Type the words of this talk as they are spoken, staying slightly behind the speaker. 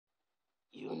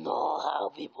You know how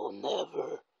people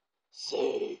never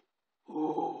say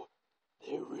who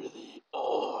they really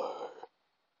are.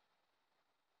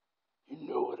 You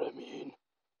know what I mean?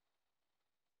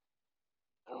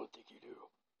 I don't think you do.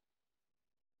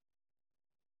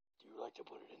 Do you like to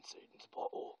put it in Satan's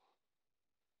bottle?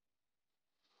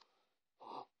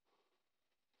 Huh?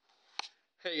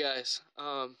 Hey guys,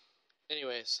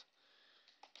 anyways,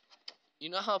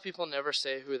 you know how people never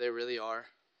say who they really are?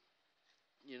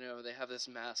 You know, they have this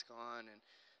mask on and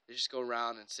they just go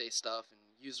around and say stuff and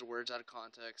use the words out of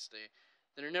context.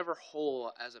 They're never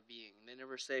whole as a being. They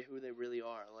never say who they really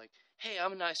are. Like, hey,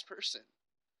 I'm a nice person.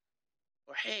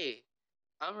 Or, hey,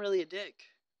 I'm really a dick.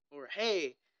 Or,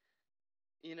 hey,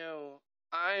 you know,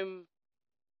 I'm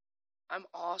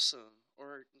awesome.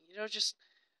 Or, you know, just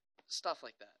stuff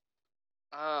like that.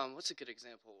 What's a good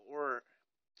example? Or,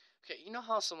 okay, you know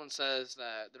how someone says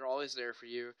that they're always there for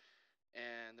you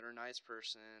and they're a nice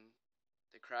person,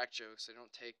 they crack jokes, they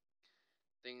don't take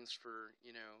things for,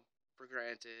 for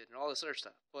granted and all this other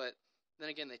stuff. But then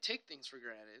again, they take things for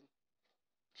granted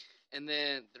and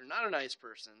then they're not a nice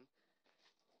person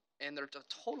and they're a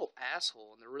total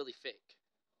asshole and they're really fake.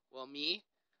 Well, me,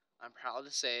 I'm proud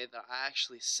to say that I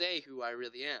actually say who I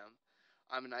really am.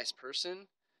 I'm a nice person.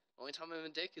 The only time I'm a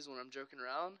dick is when I'm joking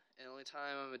around, and the only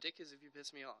time I'm a dick is if you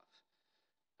piss me off.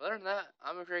 But other than that,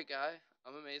 I'm a great guy.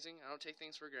 I'm amazing. I don't take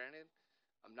things for granted.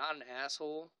 I'm not an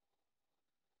asshole.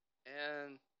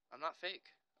 And I'm not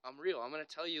fake. I'm real. I'm going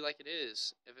to tell you like it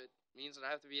is. If it means that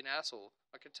I have to be an asshole,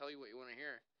 I can tell you what you want to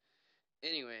hear.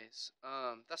 Anyways,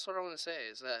 that's what I want to say,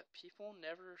 is that people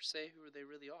never say who they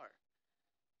really are.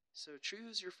 So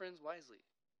choose your friends wisely,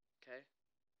 okay?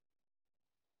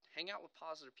 Hang out with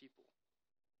positive people.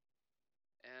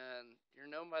 And you're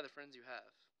known by the friends you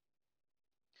have.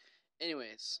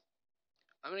 Anyways,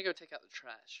 I'm going to go take out the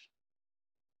trash.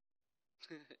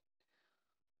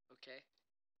 Okay?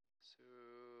 So,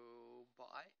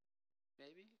 bye?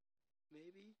 Maybe?